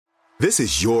This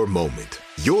is your moment,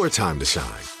 your time to shine,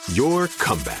 your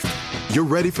comeback. You're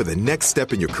ready for the next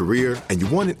step in your career, and you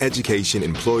want an education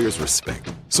employers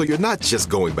respect. So you're not just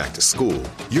going back to school,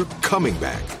 you're coming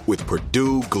back with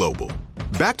Purdue Global.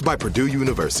 Backed by Purdue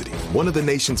University, one of the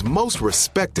nation's most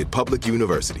respected public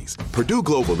universities, Purdue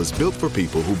Global is built for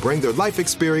people who bring their life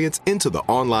experience into the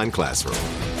online classroom.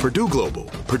 Purdue Global,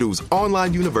 Purdue's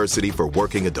online university for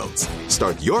working adults.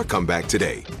 Start your comeback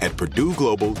today at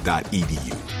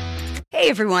purdueglobal.edu. Hey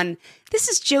everyone, this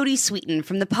is Jodie Sweetin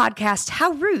from the podcast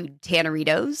How Rude,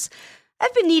 Tanneritos.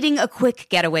 I've been needing a quick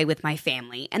getaway with my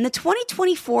family, and the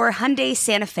 2024 Hyundai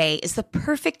Santa Fe is the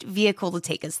perfect vehicle to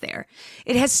take us there.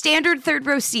 It has standard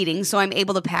third-row seating, so I'm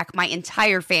able to pack my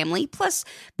entire family, plus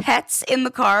pets, in the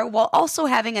car, while also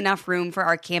having enough room for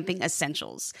our camping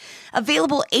essentials.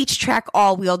 Available H-Track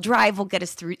all-wheel drive will get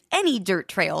us through any dirt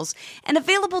trails, and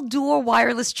available dual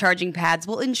wireless charging pads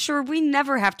will ensure we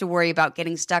never have to worry about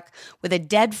getting stuck with a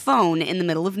dead phone in the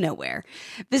middle of nowhere.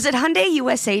 Visit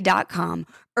HyundaiUSA.com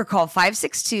or call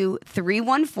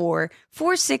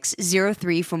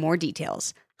 562-314-4603 for more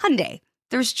details. Hyundai,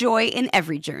 there's joy in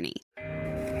every journey.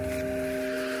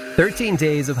 13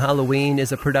 Days of Halloween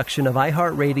is a production of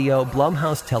iHeartRadio,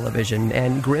 Blumhouse Television,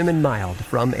 and Grim and Mild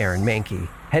from Aaron Mahnke.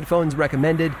 Headphones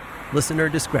recommended. Listener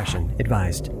discretion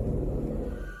advised.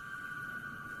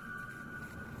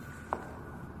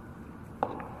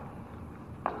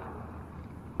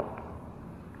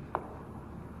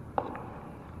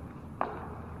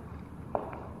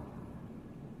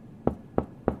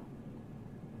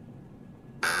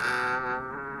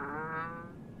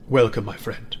 Welcome, my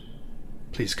friend.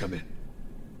 Please come in.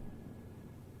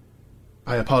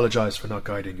 I apologize for not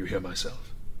guiding you here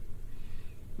myself.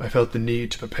 I felt the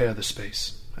need to prepare the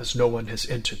space, as no one has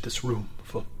entered this room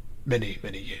for many,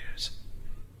 many years.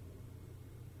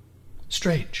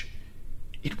 Strange,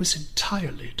 it was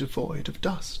entirely devoid of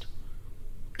dust.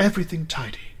 Everything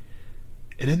tidy,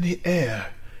 and in the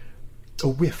air, a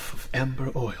whiff of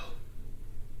amber oil.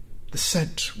 The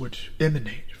scent would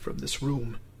emanate from this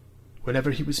room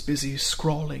whenever he was busy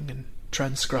scrawling and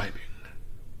transcribing.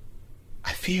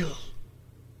 I feel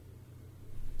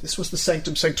this was the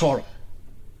Sanctum Sanctorum.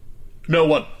 No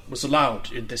one was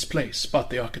allowed in this place but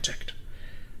the architect,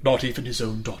 not even his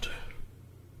own daughter.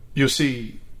 You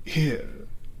see, here,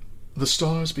 the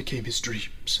stars became his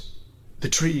dreams, the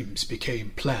dreams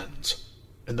became plans,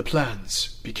 and the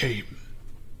plans became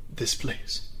this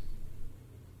place.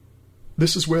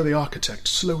 This is where the architect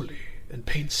slowly and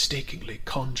painstakingly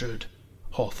conjured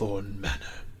Hawthorne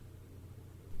Manor.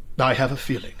 I have a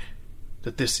feeling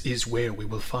that this is where we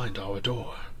will find our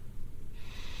door.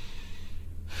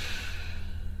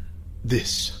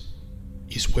 This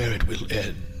is where it will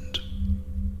end.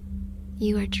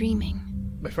 You are dreaming.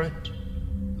 My friend,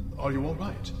 are you all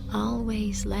right?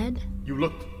 Always led. You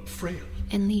look frail.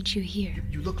 And lead you here.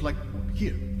 You look like...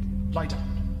 Here, lie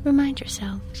down. Remind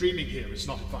yourself. Dreaming here is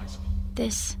not advisable.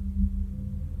 This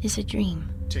is a dream.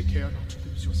 Take care not to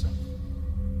lose yourself.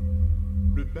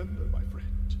 Remember, my friend.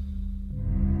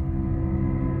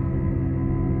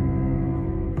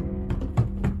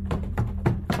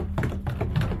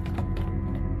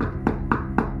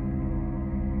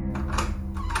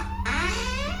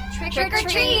 Trick or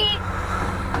treat!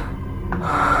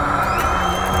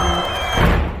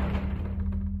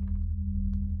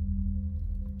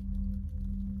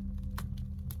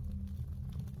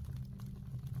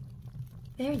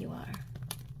 There you are.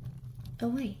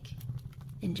 Awake.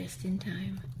 And just in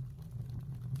time.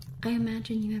 I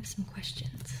imagine you have some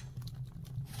questions.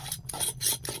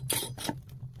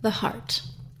 The heart.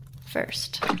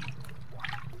 First.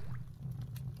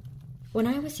 When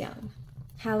I was young,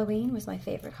 Halloween was my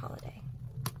favorite holiday.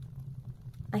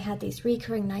 I had these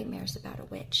recurring nightmares about a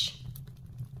witch.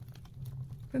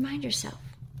 Remind yourself,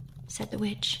 said the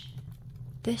witch.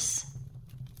 This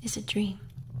is a dream.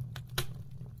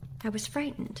 I was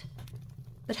frightened,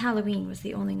 but Halloween was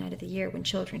the only night of the year when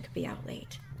children could be out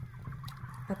late.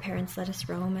 Our parents let us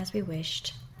roam as we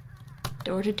wished,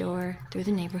 door to door through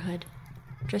the neighborhood,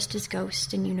 dressed as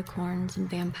ghosts and unicorns and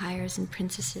vampires and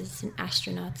princesses and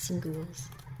astronauts and ghouls.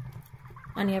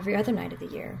 On every other night of the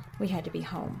year, we had to be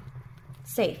home,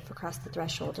 safe across the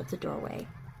threshold of the doorway,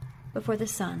 before the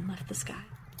sun left the sky.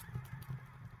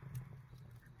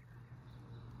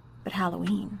 But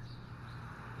Halloween...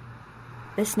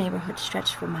 This neighborhood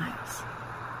stretched for miles.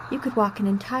 You could walk an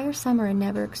entire summer and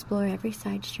never explore every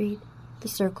side street, the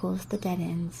circles, the dead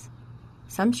ends.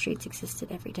 Some streets existed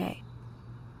every day.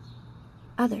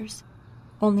 Others,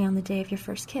 only on the day of your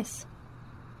first kiss.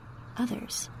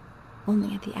 Others,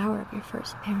 only at the hour of your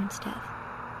first parent's death.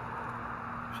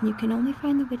 And you can only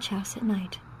find the witch house at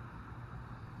night.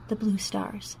 the blue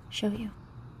stars show you.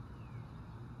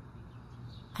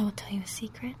 I will tell you a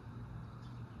secret.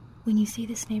 When you see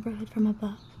this neighborhood from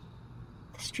above,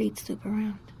 the streets loop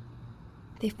around.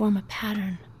 They form a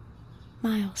pattern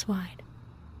miles wide,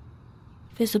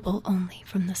 visible only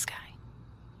from the sky.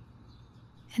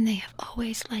 And they have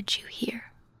always led you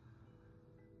here.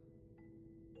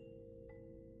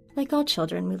 Like all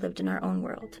children, we lived in our own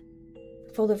world,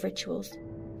 full of rituals,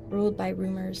 ruled by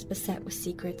rumors, beset with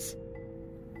secrets.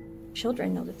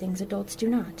 Children know the things adults do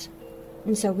not,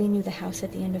 and so we knew the house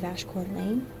at the end of Ashcourt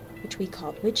Lane, which we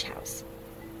called Witch House,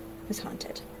 was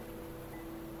haunted.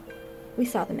 We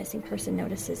saw the missing person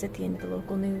notices at the end of the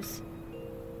local news.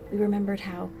 We remembered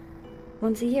how,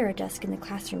 once a year, a desk in the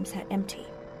classroom sat empty.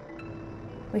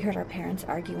 We heard our parents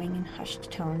arguing in hushed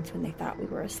tones when they thought we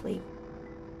were asleep.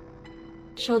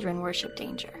 Children worship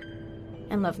danger,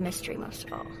 and love mystery most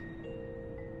of all.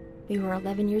 We were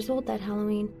 11 years old that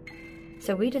Halloween,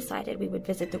 so we decided we would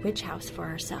visit the witch house for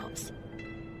ourselves.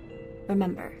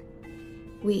 Remember,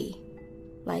 we,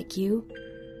 like you,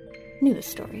 knew the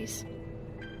stories.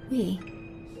 We,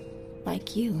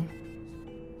 like you,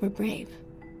 were brave.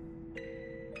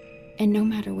 And no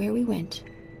matter where we went,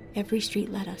 every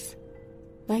street led us,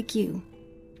 like you,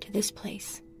 to this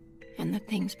place and the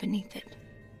things beneath it.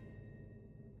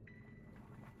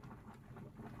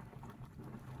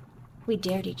 We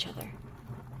dared each other.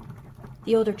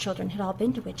 The older children had all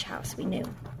been to Witch House, we knew.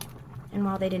 And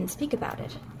while they didn't speak about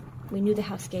it, we knew the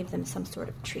house gave them some sort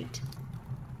of treat.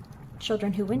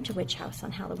 Children who went to Witch House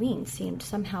on Halloween seemed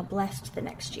somehow blessed the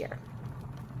next year.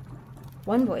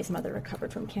 One boy's mother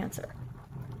recovered from cancer.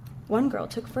 One girl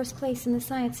took first place in the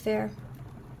science fair,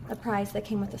 a prize that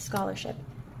came with a scholarship,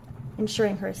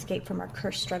 ensuring her escape from our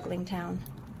cursed, struggling town.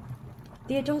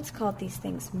 The adults called these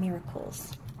things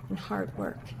miracles and hard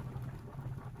work.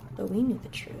 But we knew the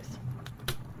truth.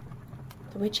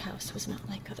 The witch house was not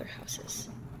like other houses.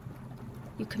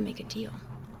 You could make a deal.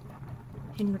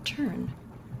 In return,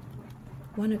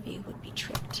 one of you would be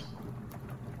tricked.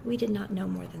 We did not know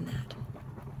more than that.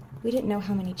 We didn't know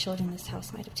how many children this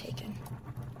house might have taken.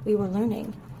 We were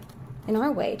learning, in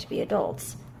our way, to be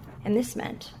adults, and this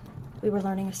meant we were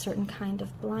learning a certain kind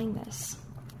of blindness.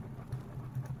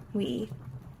 We,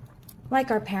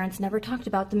 like our parents, never talked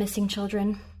about the missing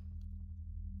children.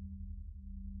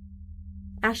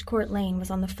 Ashcourt Lane was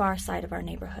on the far side of our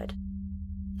neighborhood.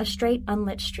 A straight,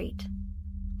 unlit street,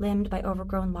 limned by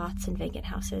overgrown lots and vacant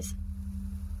houses.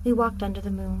 We walked under the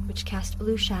moon, which cast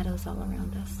blue shadows all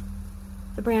around us.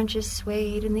 The branches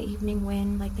swayed in the evening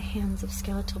wind like the hands of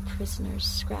skeletal prisoners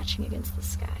scratching against the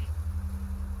sky.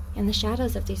 And the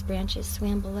shadows of these branches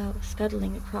swam below,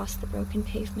 scuttling across the broken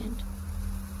pavement,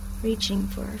 reaching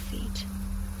for our feet.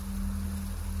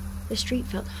 The street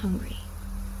felt hungry,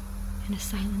 and a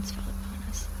silence fell upon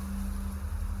us.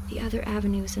 The other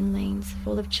avenues and lanes,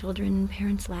 full of children and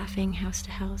parents laughing house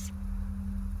to house.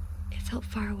 It felt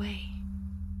far away.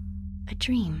 A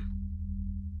dream.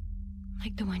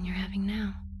 Like the one you're having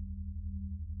now.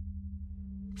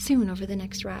 Soon, over the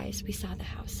next rise, we saw the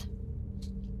house.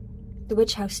 The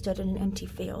witch house stood in an empty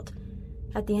field,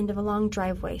 at the end of a long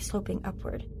driveway sloping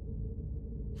upward.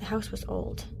 The house was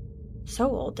old. So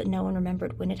old that no one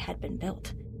remembered when it had been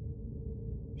built.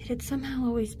 It had somehow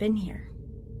always been here.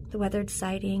 The weathered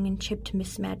siding and chipped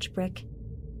mismatched brick.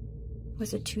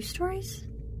 Was it 2 stories?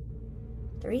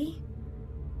 3?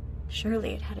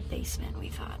 Surely it had a basement, we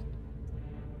thought.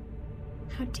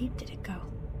 How deep did it go?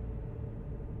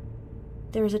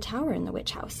 There was a tower in the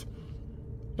witch house.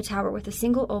 A tower with a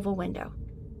single oval window.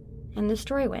 And the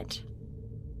story went,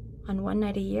 on one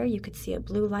night a year you could see a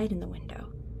blue light in the window.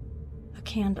 A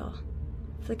candle,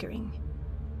 flickering,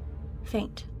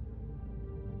 faint.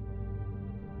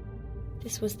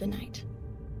 This was the night.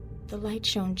 The light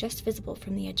shone just visible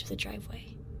from the edge of the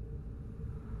driveway.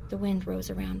 The wind rose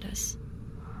around us,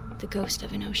 the ghost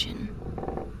of an ocean.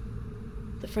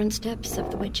 The front steps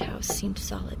of the witch house seemed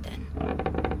solid then,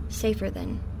 safer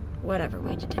than whatever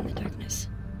waited in the darkness.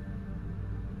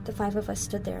 The 5 of us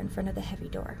stood there in front of the heavy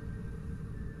door,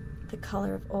 the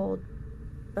color of old,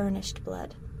 burnished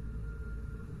blood.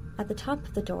 At the top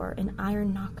of the door, an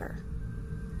iron knocker,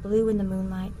 blue in the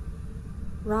moonlight,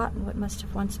 wrought in what must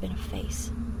have once been a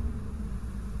face.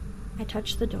 I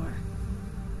touched the door,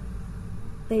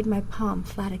 laid my palm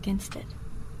flat against it.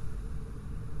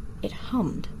 It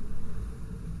hummed.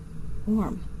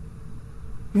 Warm.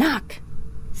 "Knock,"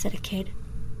 said a kid.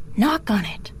 "Knock on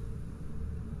it."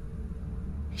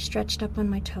 I stretched up on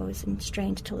my toes and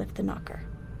strained to lift the knocker.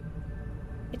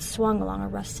 It swung along a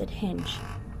rusted hinge.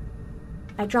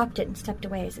 I dropped it and stepped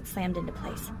away as it slammed into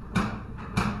place.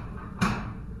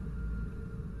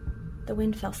 The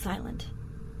wind fell silent.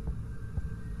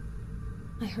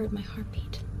 I heard my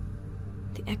heartbeat,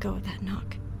 the echo of that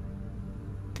knock,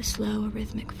 the slow,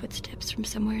 rhythmic footsteps from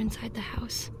somewhere inside the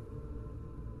house.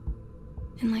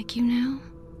 And like you now,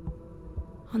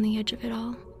 on the edge of it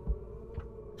all,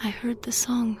 I heard the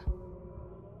song.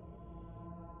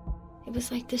 It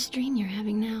was like this dream you're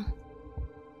having now.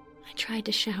 I tried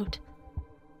to shout,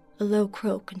 a low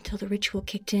croak until the ritual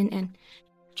kicked in and...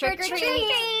 Trick or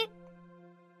treat!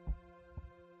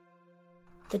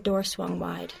 The door swung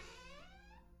wide.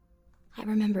 I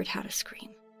remembered how to scream.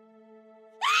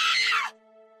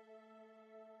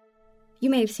 You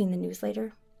may have seen the news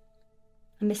later.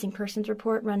 A missing persons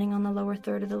report running on the lower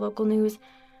third of the local news.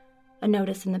 A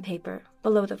notice in the paper,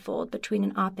 below the fold between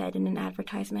an op-ed and an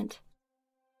advertisement.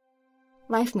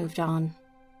 Life moved on,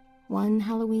 one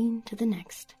Halloween to the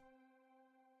next.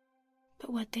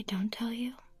 But what they don't tell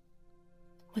you,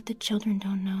 what the children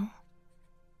don't know,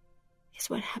 is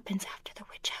what happens after the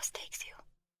witch house takes you.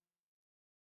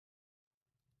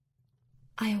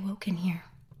 I awoke in here,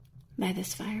 by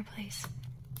this fireplace.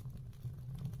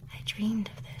 I dreamed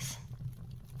of this.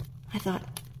 I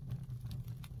thought,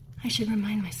 I should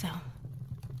remind myself,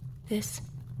 this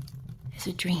is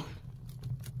a dream.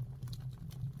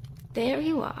 There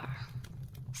you are,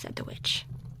 said the witch,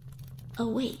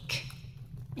 awake,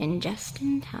 and just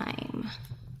in time.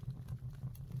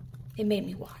 It made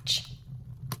me watch.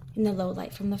 In the low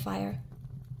light from the fire,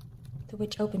 the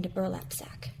witch opened a burlap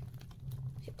sack.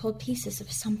 It pulled pieces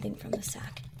of something from the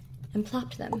sack and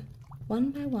plopped them,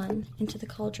 one by one, into the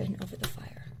cauldron over the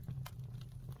fire.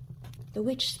 The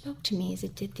witch spoke to me as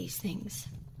it did these things,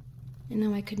 and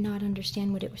though I could not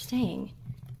understand what it was saying,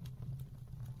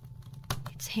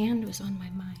 its hand was on my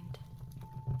mind.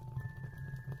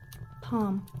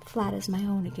 Palm flat as my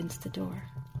own against the door.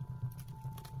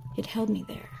 It held me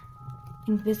there,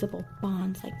 invisible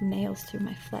bonds like nails through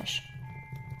my flesh.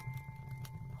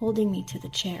 Holding me to the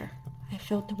chair, I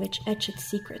felt the witch etch its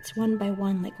secrets one by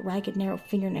one like ragged narrow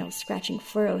fingernails scratching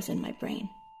furrows in my brain.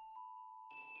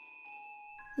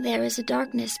 There is a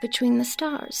darkness between the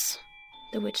stars,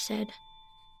 the witch said,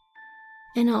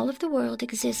 and all of the world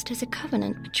exists as a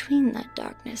covenant between that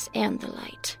darkness and the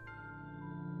light.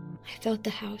 I felt the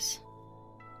house,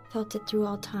 felt it through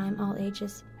all time, all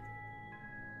ages.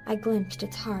 I glimpsed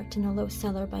its heart in a low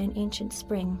cellar by an ancient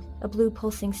spring, a blue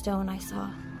pulsing stone I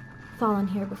saw, fallen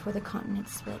here before the continent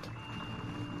split.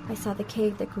 I saw the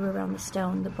cave that grew around the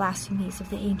stone, the blasphemies of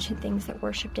the ancient things that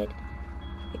worshipped it,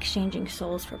 exchanging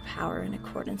souls for power in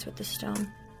accordance with the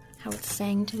stone, how it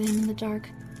sang to them in the dark.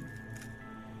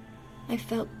 I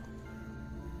felt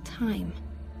time,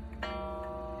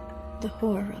 the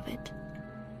horror of it.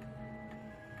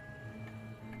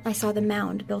 I saw the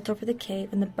mound built over the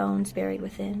cave and the bones buried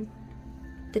within,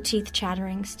 the teeth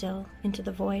chattering still into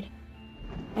the void.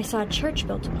 I saw a church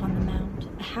built upon the mound,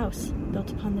 a house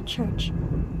built upon the church,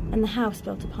 and the house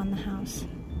built upon the house.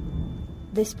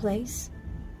 This place,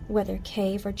 whether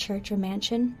cave or church or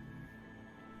mansion,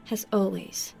 has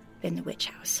always been the witch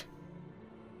house,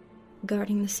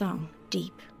 guarding the song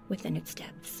deep within its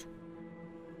depths.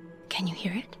 Can you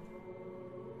hear it?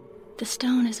 The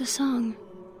stone is a song,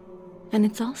 and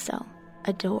it's also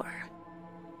a door.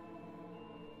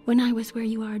 When I was where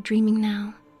you are dreaming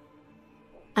now,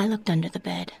 I looked under the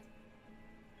bed,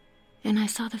 and I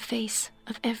saw the face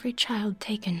of every child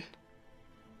taken.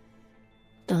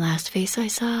 The last face I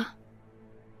saw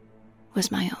was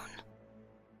my own.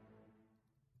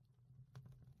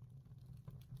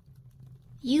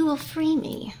 You will free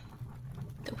me,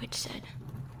 the witch said,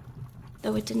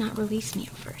 though it did not release me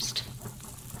at first.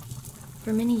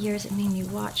 For many years it made me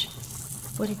watch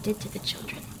what it did to the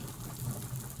children.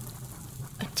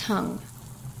 A tongue,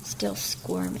 still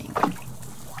squirming,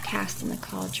 cast in the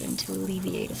cauldron to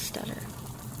alleviate a stutter.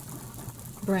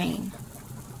 Brain,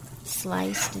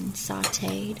 sliced and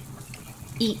sautéed,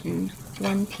 eaten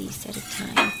one piece at a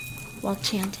time, while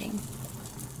chanting,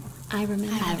 I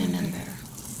remember, I remember,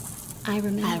 I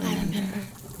remember, I remember,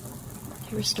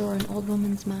 to restore an old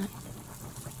woman's mind.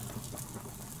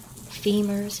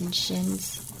 Femurs and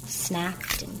shins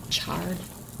snapped and charred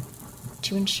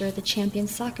to ensure the champion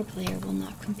soccer player will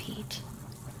not compete.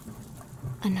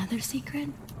 Another secret?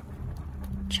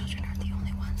 Children are the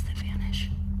only ones that vanish.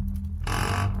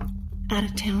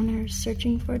 Out-of-towners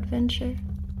searching for adventure.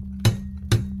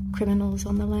 Criminals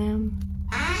on the lam.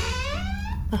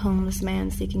 A homeless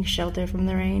man seeking shelter from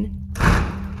the rain.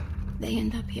 They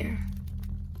end up here,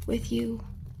 with you,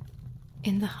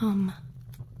 in the hum.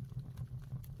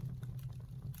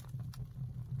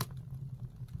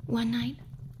 One night,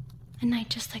 a night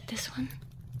just like this one,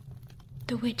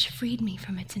 the witch freed me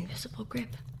from its invisible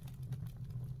grip.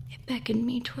 It beckoned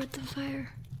me toward the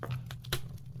fire.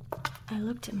 I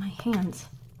looked at my hands.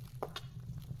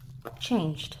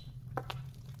 Changed.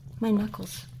 My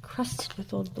knuckles crusted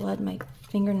with old blood, my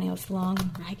fingernails long,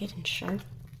 ragged, and sharp.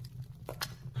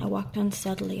 I walked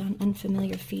unsteadily on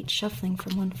unfamiliar feet, shuffling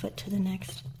from one foot to the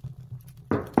next.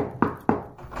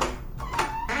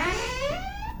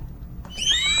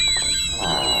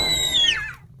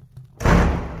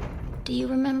 Do you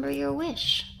remember your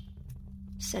wish?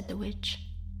 Said the witch.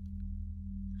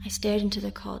 I stared into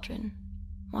the cauldron,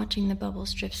 watching the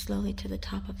bubbles drift slowly to the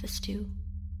top of the stew.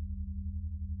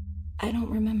 I don't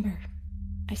remember,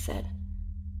 I said.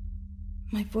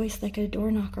 My voice, like a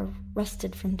door knocker,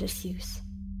 rusted from disuse.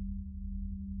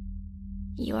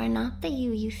 You are not the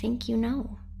you think you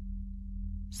know,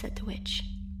 said the witch.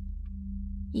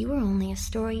 You are only a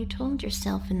story you told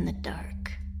yourself in the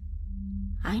dark.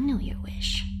 I know your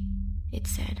wish, it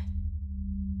said,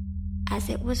 as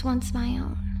it was once my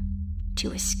own,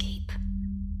 to escape.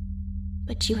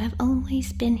 But you have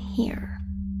always been here,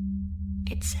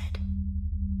 it said.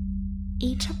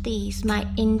 Eat of these my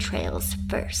entrails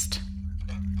first,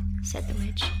 said the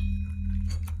witch.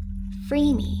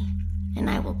 Free me, and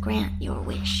I will grant your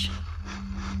wish.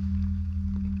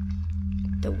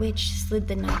 The witch slid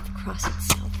the knife across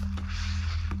itself,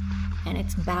 and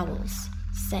its bowels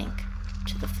sank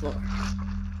to the floor.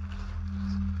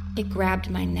 It grabbed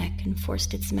my neck and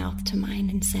forced its mouth to mine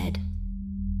and said,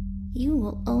 You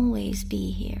will always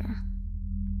be here.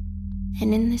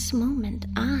 And in this moment,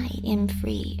 I am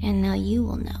free, and now you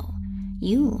will know.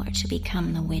 You are to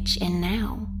become the witch, and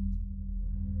now.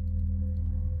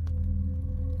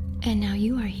 And now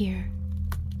you are here,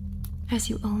 as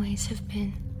you always have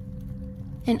been,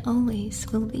 and always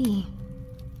will be.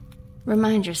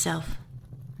 Remind yourself,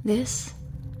 this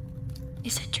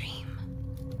is a dream.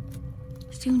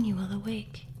 Soon you will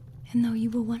awake, and though you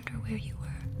will wonder where you were,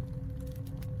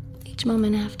 each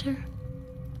moment after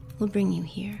will bring you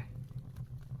here.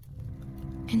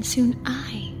 And soon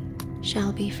I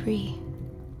shall be free.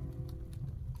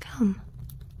 Come,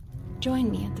 join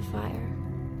me at the fire.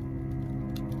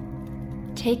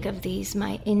 Take of these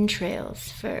my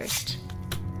entrails first.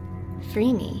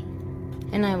 Free me,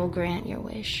 and I will grant your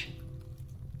wish.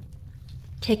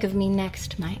 Take of me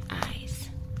next my eyes,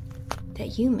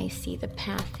 that you may see the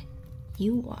path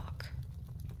you walk.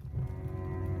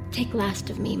 Take last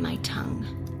of me my tongue,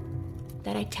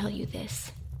 that I tell you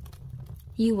this.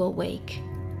 You will wake.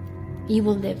 You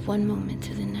will live one moment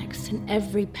to the next, and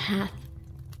every path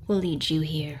will lead you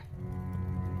here.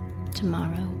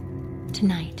 Tomorrow,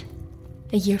 tonight,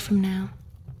 a year from now,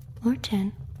 or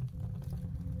 10.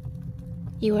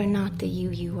 You are not the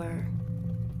you were,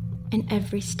 and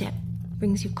every step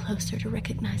brings you closer to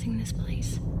recognizing this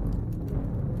place,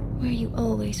 where you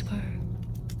always were,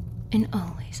 and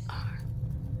always are.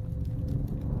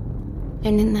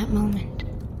 And in that moment,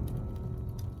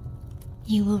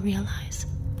 you will realize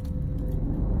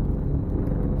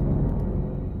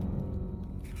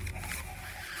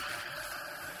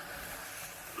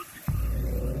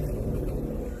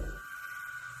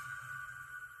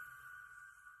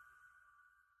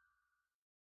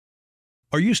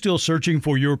Are you still searching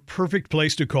for your perfect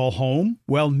place to call home?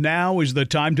 Well, now is the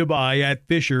time to buy at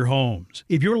Fisher Homes.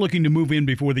 If you're looking to move in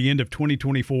before the end of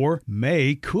 2024,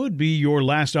 May could be your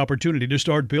last opportunity to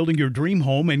start building your dream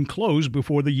home and close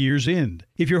before the year's end.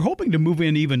 If you're hoping to move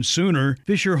in even sooner,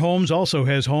 Fisher Homes also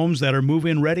has homes that are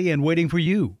move-in ready and waiting for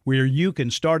you, where you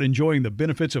can start enjoying the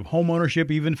benefits of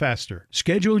homeownership even faster.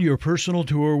 Schedule your personal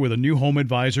tour with a new home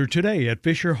advisor today at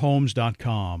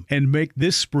FisherHomes.com and make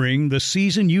this spring the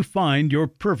season you find your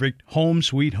perfect home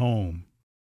sweet home.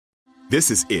 This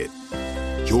is it.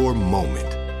 Your moment.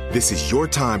 This is your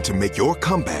time to make your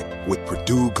comeback with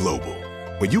Purdue Global.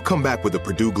 When you come back with a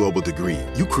Purdue Global degree,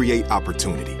 you create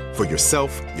opportunity for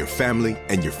yourself, your family,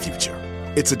 and your future.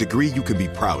 It's a degree you can be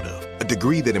proud of, a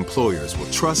degree that employers will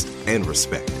trust and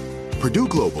respect. Purdue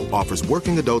Global offers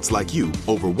working adults like you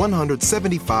over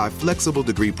 175 flexible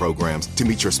degree programs to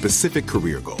meet your specific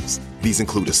career goals. These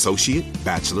include associate,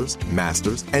 bachelor's,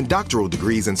 master's, and doctoral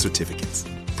degrees and certificates.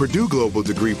 Purdue Global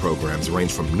degree programs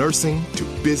range from nursing to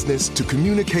business to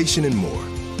communication and more.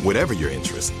 Whatever your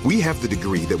interest, we have the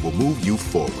degree that will move you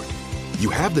forward. You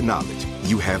have the knowledge,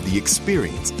 you have the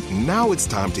experience. Now it's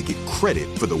time to get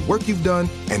credit for the work you've done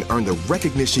and earn the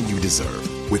recognition you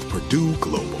deserve with Purdue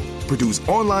Global, Purdue's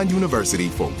online university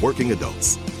for working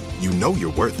adults. You know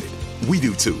you're worth it. We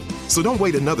do too. So don't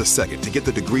wait another second to get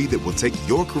the degree that will take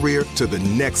your career to the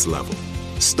next level.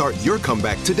 Start your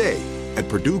comeback today at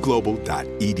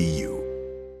purdueglobal.edu.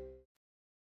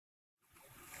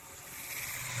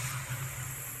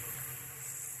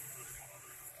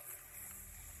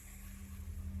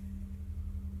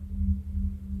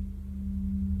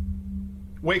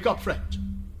 Wake up,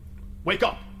 friend. Wake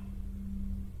up.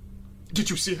 Did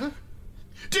you see her?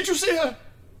 Did you see her?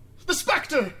 The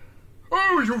spectre!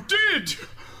 Oh, you did!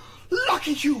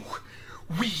 Lucky you!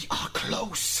 We are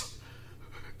close.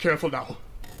 Careful now.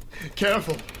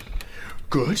 Careful.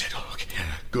 Good, dog.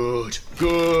 Good,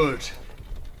 good.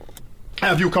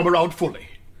 Have you come around fully?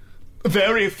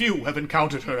 Very few have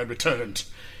encountered her and returned.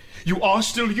 You are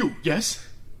still you, yes?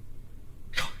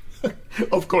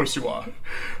 Of course you are.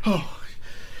 Oh,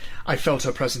 I felt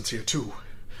her presence here too.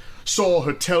 Saw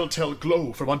her telltale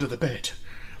glow from under the bed.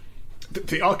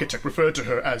 The architect referred to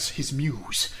her as his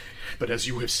muse, but as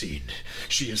you have seen,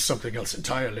 she is something else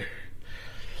entirely.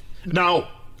 Now,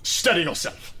 steady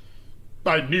yourself.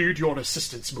 I need your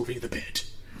assistance moving the bed.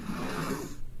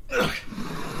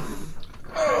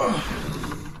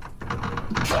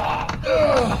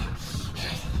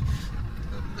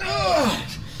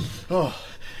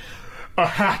 A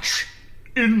hatch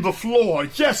in the floor.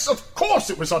 Yes, of course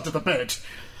it was under the bed.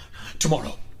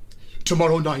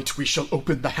 Tomorrow night we shall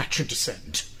open the hatch and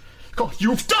descend. God,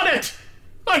 you've done it!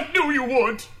 I knew you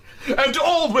would! And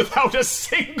all without a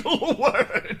single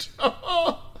word.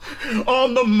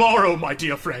 On the morrow, my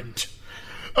dear friend,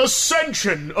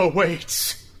 ascension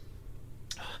awaits.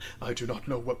 I do not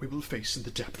know what we will face in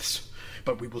the depths,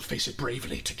 but we will face it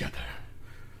bravely together.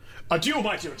 Adieu,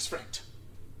 my dearest friend.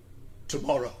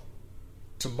 Tomorrow,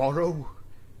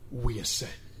 we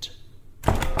ascend.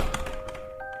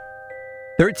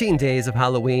 13 Days of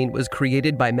Halloween was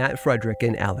created by Matt Frederick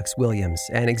and Alex Williams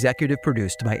and executive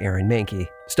produced by Aaron Mahnke,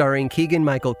 starring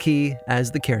Keegan-Michael Key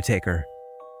as the caretaker.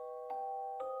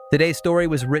 Today's story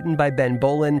was written by Ben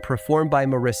Bolin, performed by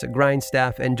Marissa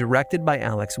Grindstaff, and directed by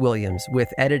Alex Williams,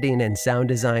 with editing and sound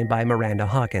design by Miranda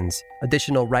Hawkins.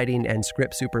 Additional writing and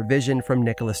script supervision from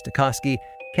Nicholas Stokowski,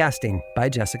 casting by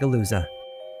Jessica Luza.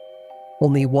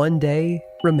 Only one day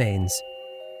remains.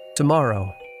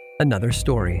 Tomorrow, another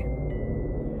story.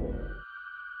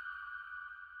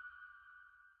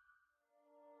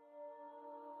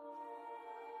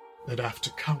 And after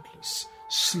countless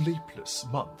sleepless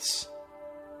months,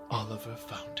 Oliver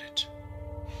found it.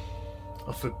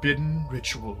 A forbidden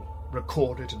ritual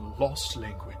recorded in a lost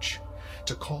language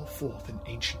to call forth an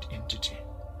ancient entity,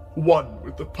 one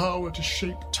with the power to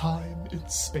shape time and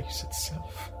space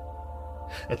itself.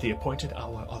 At the appointed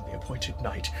hour on the appointed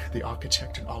night, the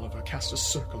architect and Oliver cast a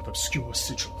circle of obscure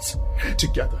sigils.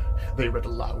 Together, they read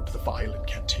aloud the vile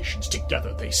incantations.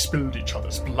 Together, they spilled each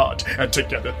other's blood. And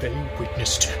together, they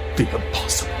witnessed the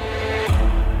impossible.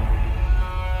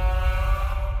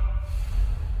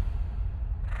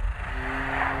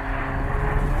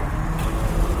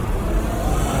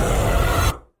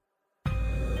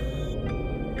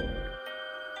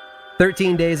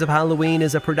 13 Days of Halloween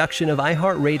is a production of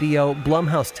iHeartRadio,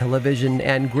 Blumhouse Television,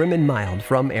 and Grim and Mild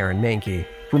from Aaron Mahnke.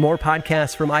 For more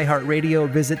podcasts from iHeartRadio,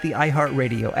 visit the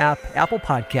iHeartRadio app, Apple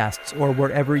Podcasts, or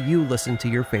wherever you listen to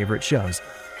your favorite shows.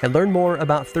 And learn more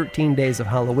about 13 Days of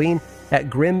Halloween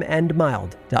at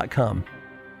grimandmild.com.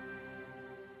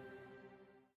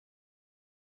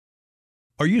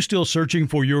 Are you still searching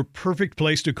for your perfect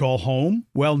place to call home?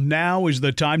 Well, now is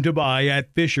the time to buy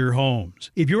at Fisher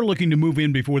Homes. If you're looking to move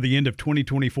in before the end of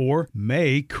 2024,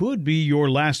 May could be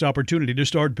your last opportunity to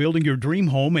start building your dream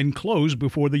home and close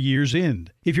before the year's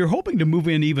end. If you're hoping to move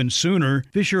in even sooner,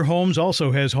 Fisher Homes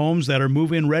also has homes that are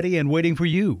move-in ready and waiting for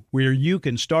you, where you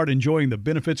can start enjoying the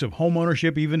benefits of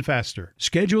homeownership even faster.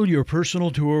 Schedule your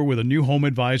personal tour with a new home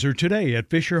advisor today at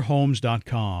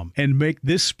FisherHomes.com and make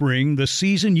this spring the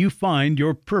season you find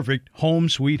your perfect home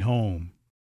sweet home.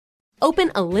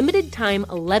 Open a limited-time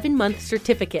 11-month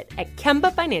certificate at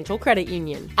Kemba Financial Credit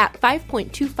Union. At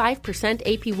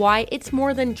 5.25% APY, it's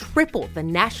more than triple the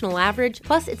national average,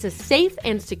 plus it's a safe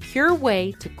and secure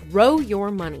way to grow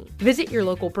your money. Visit your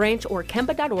local branch or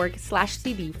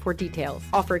kemba.org/cb for details.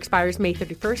 Offer expires May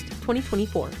 31st,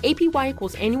 2024. APY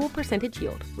equals annual percentage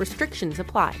yield. Restrictions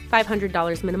apply.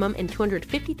 $500 minimum and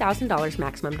 $250,000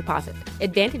 maximum deposit.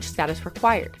 Advantage status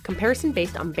required. Comparison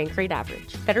based on bank rate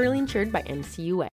average. Federally insured by NCUA.